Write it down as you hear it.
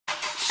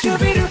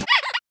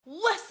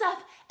What's up,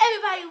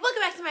 everybody?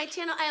 Welcome back to my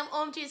channel. I am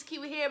OMG's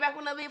Kiwi here, back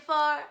with another video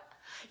for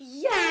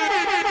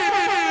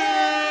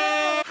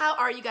How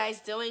are you guys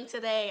doing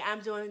today?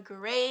 I'm doing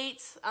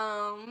great.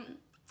 I'm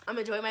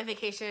enjoying my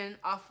vacation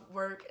off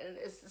work, and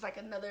it's like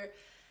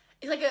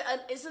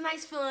it's a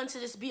nice feeling to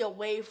just be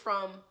away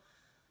from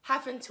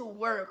having to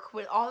work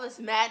with all this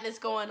madness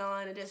going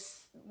on and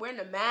just wearing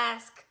a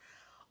mask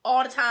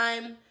all the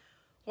time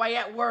while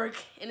you're at work,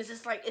 and it's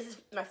just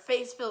my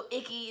face feel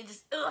icky. It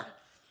just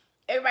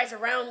everybody's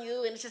around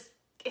you, and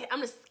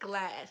I'm just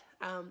glad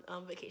I'm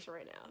on vacation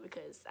right now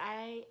because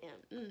I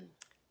am.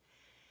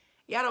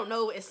 Y'all don't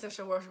know what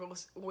essential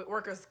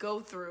workers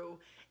go through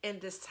in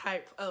this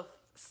type of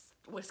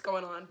what's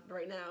going on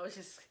right now.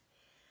 It's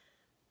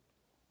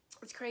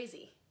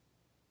crazy.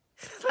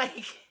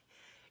 Like,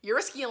 you're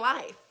risking your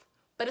life,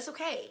 but it's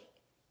okay.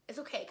 It's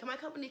okay, because my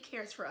company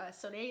cares for us,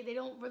 so they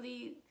don't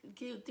really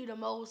do the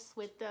most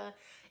with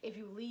if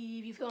you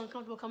leave, you feel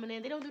uncomfortable coming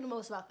in. They don't do the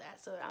most about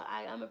that, so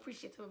I'm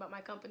appreciative about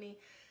my company.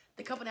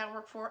 The company I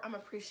work for, I'm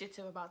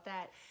appreciative about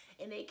that,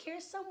 and they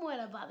care somewhat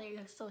about their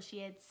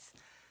associates,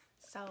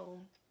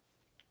 so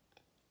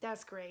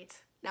that's great.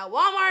 Now,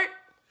 Walmart,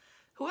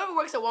 whoever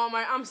works at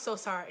Walmart, I'm so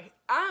sorry.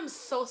 I'm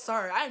so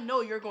sorry. I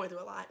know you're going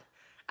through a lot.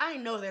 I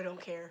know they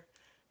don't care.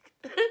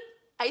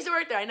 I used to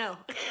work there, I know.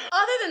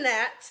 Other than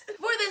that,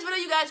 for this video,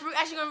 you guys, we're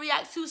actually gonna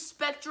react to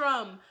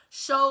Spectrum,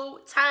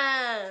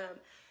 Showtime.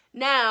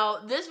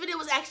 Now, this video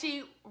was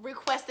actually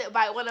requested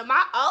by one of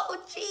my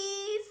OGs.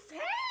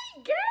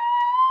 Hey, girl!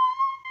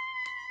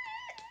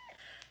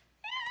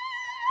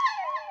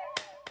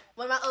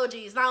 One of my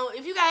OGs. Now,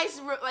 if you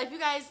guys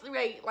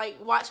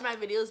watch my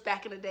videos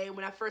back in the day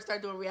when I first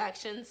started doing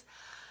reactions,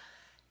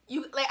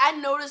 I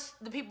noticed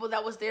the people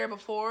that was there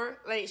before.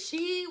 Like,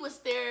 she was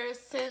there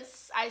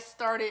since I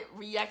started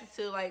reacting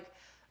to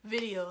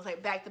videos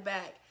back to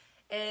back,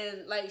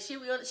 and she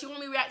want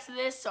me to react to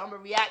this, so I'm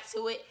gonna react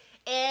to it,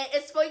 and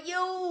it's for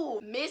you,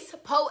 Miss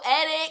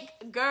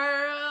Poetic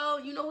girl.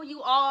 You know who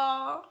you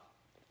are.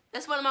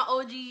 That's one of my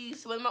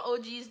OGs. One of my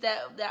OGs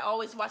that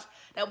always watch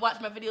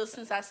my videos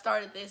since I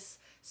started this.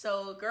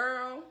 So,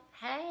 girl,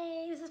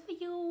 hey, this is for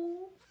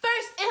you.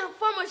 First and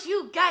foremost,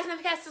 you guys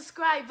never hit that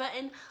subscribe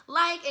button,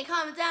 like, and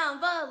comment down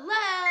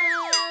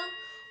below.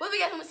 What we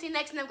guys want to see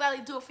next, and I'm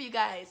gladly do it for you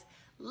guys.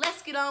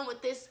 Let's get on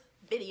with this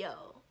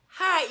video.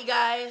 Alright, you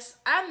guys.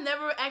 I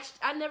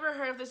never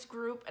heard of this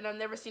group, and I've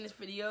never seen this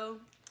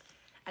video.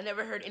 I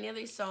never heard any of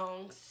these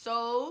songs,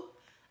 so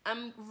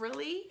I'm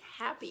really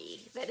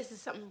happy that this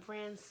is something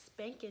brand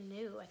spanking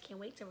new. I can't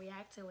wait to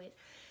react to it.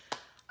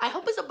 I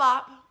hope it's a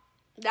bop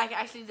that I can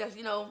actually just,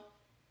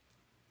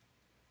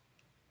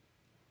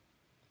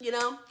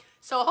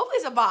 so hopefully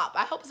it's a bop.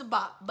 I hope it's a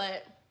bop,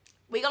 but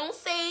we gonna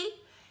see.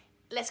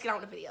 Let's get on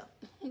with the video.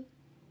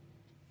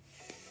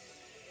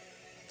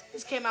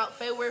 This came out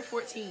February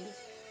 14th.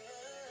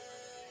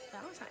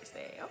 Valentine's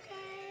Day, okay.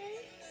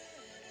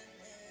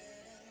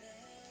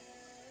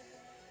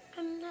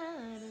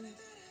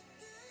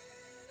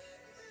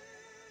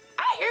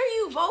 I hear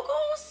you,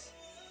 vocals.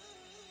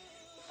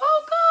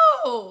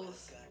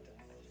 Vocals.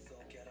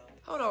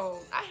 Hold on.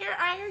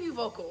 I hear you,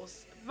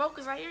 vocals.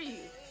 Vocals, I hear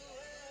you.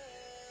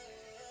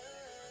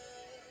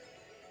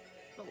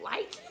 The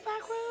lights in the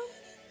background?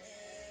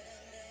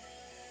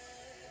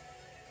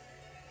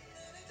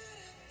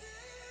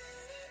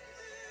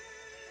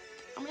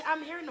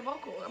 I'm hearing the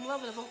vocal. I'm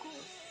loving the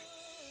vocals.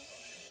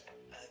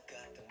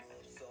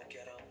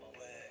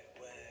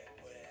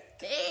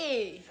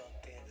 Hey.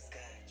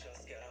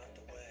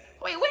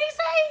 Wait, what did he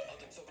say?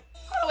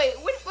 Hold on,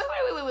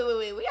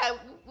 wait. We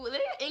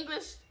got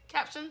English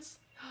captions?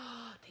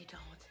 They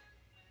don't.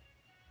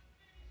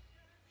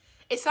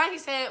 It's like he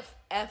said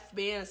F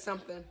being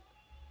something.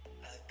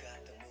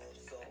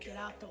 Get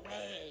out the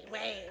way,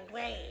 wait.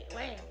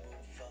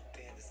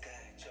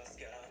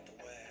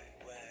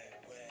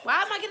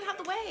 Why am I getting out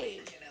the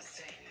way?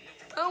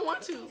 I don't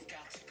want to.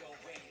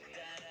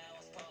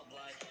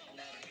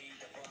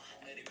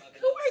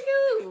 Who are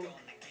you?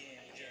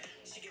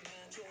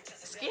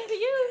 Scared of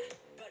you?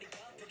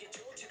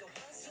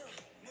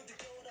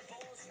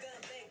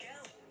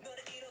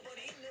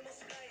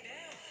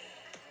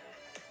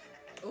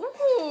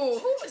 Ooh,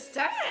 who was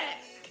that?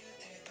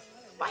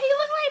 Why you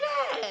look like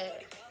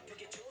that?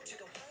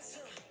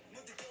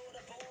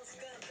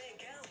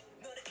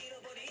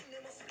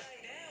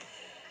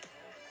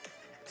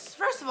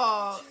 First of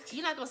all,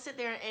 you're not gonna sit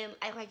there and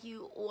act like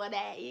you or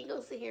that. You ain't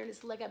gonna sit here and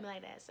just look at me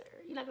like that, sir.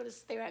 You're not gonna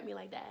just stare at me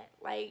like that,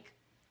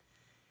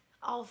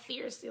 all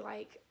fiercely.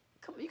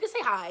 Come on, you can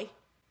say hi.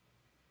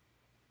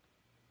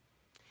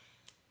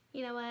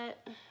 You know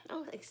what?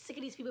 I'm sick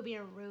of these people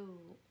being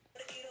rude.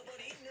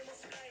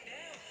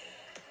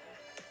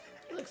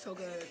 You look so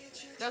good.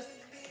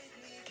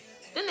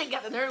 Then they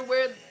got the nerve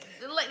where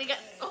they got.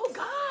 Oh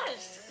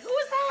gosh, who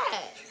is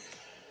that?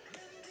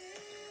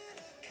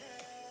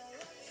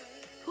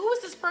 Who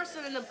is this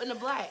person in the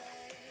black?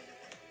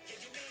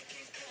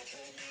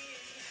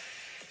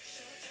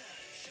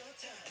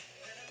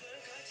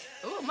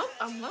 Oh,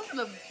 I'm loving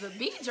the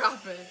beat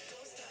dropping.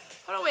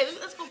 Hold on, wait.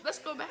 Let's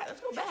go back.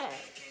 Let's go back.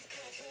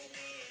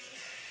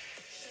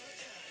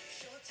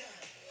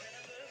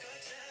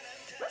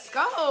 Let's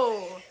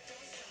go.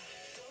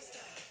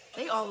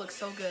 They all look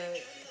so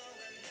good.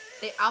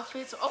 Their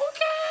outfits.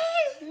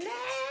 Okay. Nah.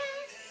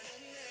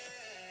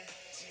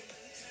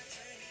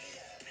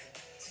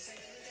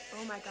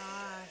 Oh my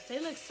gosh. They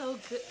look so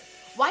good.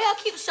 Why y'all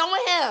keep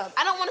showing him?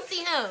 I don't want to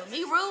see him.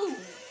 He rude.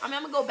 I mean,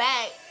 I'm going to go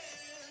back.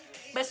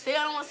 But still,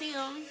 I don't want to see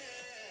him.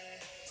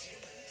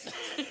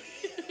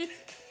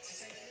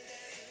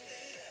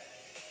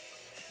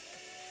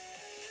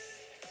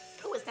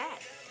 Who is that?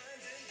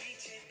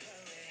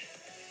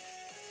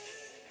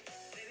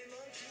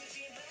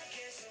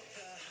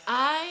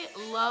 I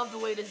love the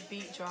way this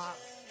beat drops.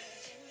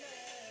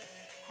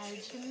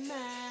 Hajima.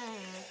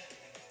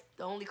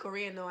 The only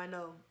Korean though I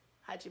know.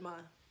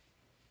 Hajima.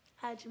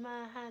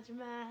 Hajima,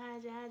 Hajima,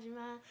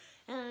 Hajima.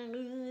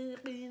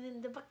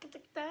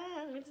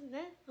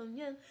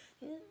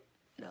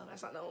 No,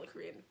 that's not the only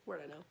Korean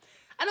word I know.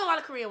 I know a lot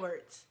of Korean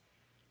words.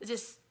 It's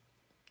just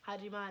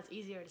Hajima is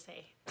easier to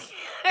say.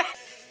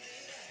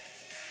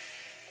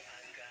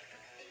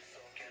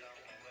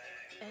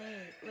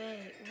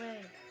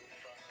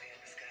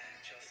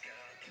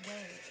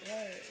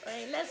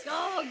 Wait, let's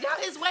go. Y'all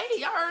his way.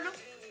 Y'all heard him.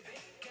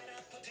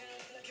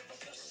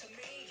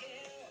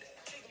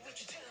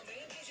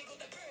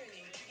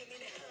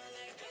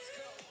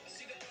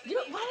 You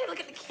know, why they look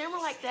at the camera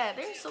like that?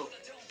 They're so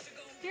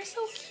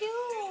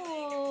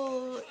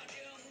cute.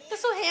 They're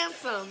so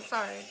handsome.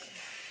 Sorry.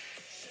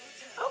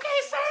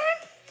 Okay, sir.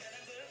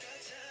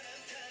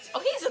 Oh,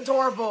 he's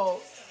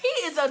adorable. He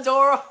is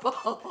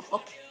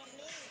adorable.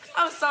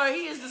 I'm sorry,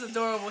 he is just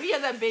adorable. He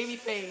has that baby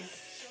face.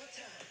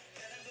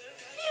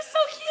 He is so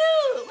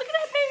cute. Look at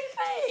that baby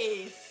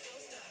face.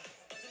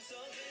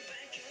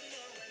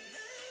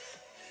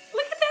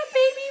 Look at that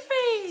baby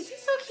face.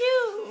 He's so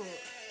cute.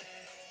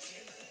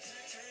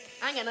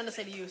 I ain't got nothing to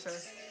say to you, sir.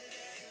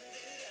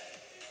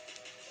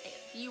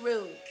 You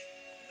rude.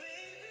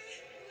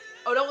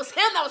 Oh, that was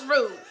him that was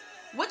rude.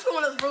 Which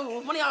one was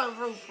rude? One of y'all was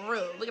rude for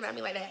real. Looking at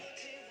me like that.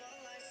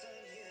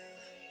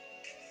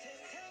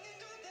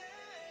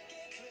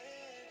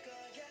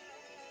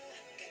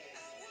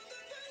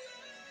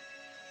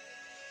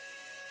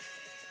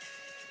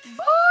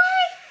 Boy!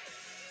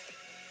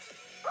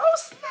 Oh,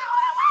 snap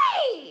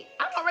away!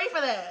 I'm not ready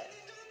for that.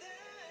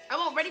 I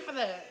wasn't ready for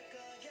that.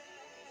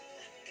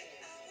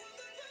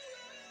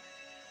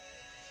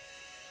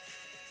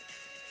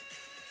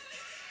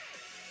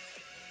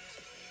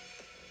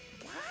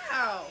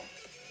 Wow.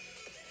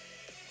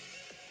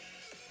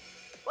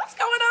 What's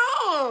going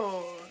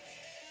on?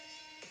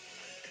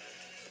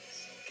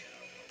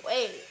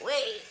 Wait.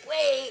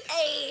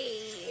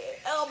 Hey,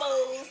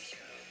 elbows.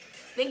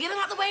 Then get him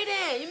out the way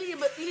then. You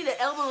need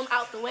to elbow him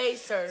out the way,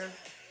 sir.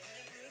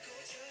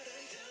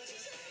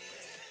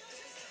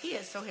 He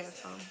is so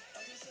handsome.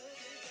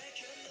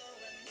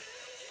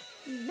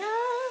 No.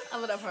 I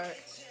love that part.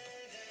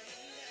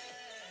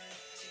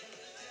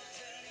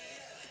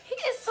 He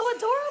is so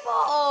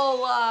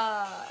adorable.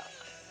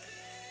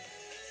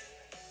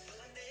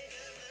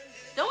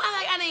 Don't act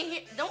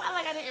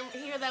like I didn't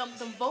hear them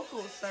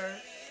vocals,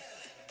 sir.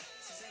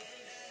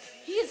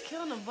 He is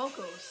killing them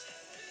vocals.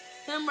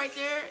 Him right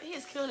there, he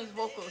is killing his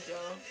vocals,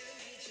 y'all.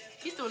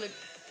 He's doing it.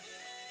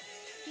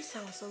 He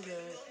sounds so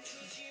good.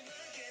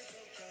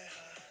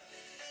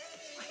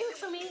 Why he looks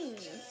so mean?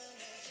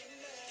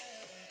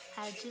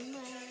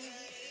 Hajima.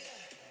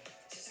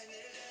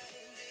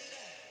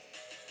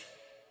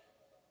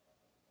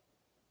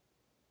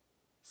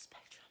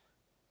 Spectrum.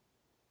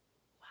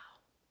 Wow.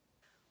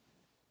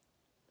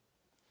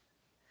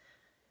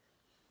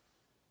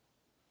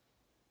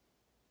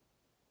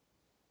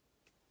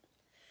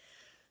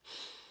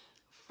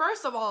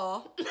 First of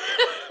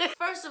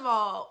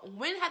all,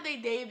 when have they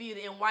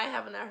debuted and why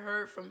haven't I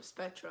heard from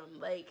Spectrum?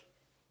 Like,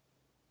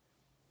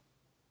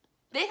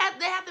 they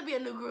have to be a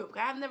new group.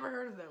 I've never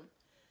heard of them.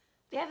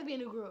 They have to be a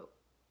new group.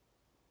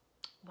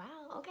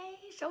 Wow, okay,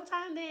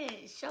 Showtime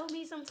then. Show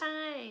me some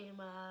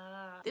time.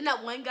 Then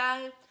that one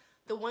guy,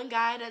 the one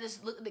guy that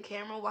just looked at the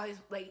camera while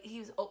he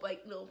was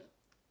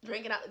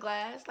drinking out the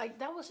glass. Like,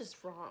 that was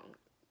just wrong.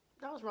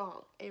 That was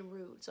wrong and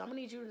rude. So I'm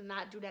gonna need you to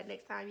not do that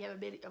next time you have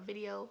a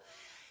video.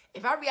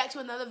 If I react to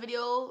another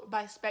video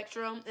by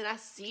Spectrum and I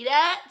see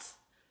that,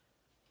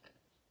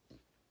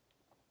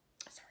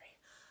 sorry,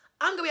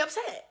 I'm gonna be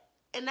upset.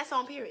 And that's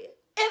on period.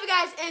 If you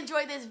guys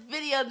enjoyed this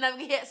video, don't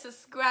forget to hit the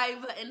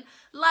subscribe button,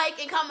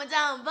 like, and comment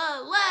down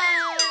below.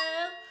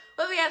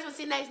 What you guys want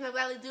to see next, and I'll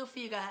gladly do for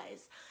you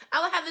guys. I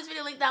will have this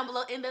video linked down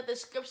below in the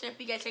description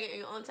for you guys to check it in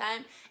your own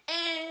time.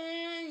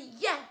 And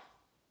yeah,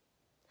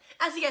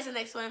 I'll see you guys in the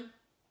next one.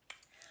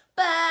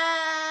 Bye.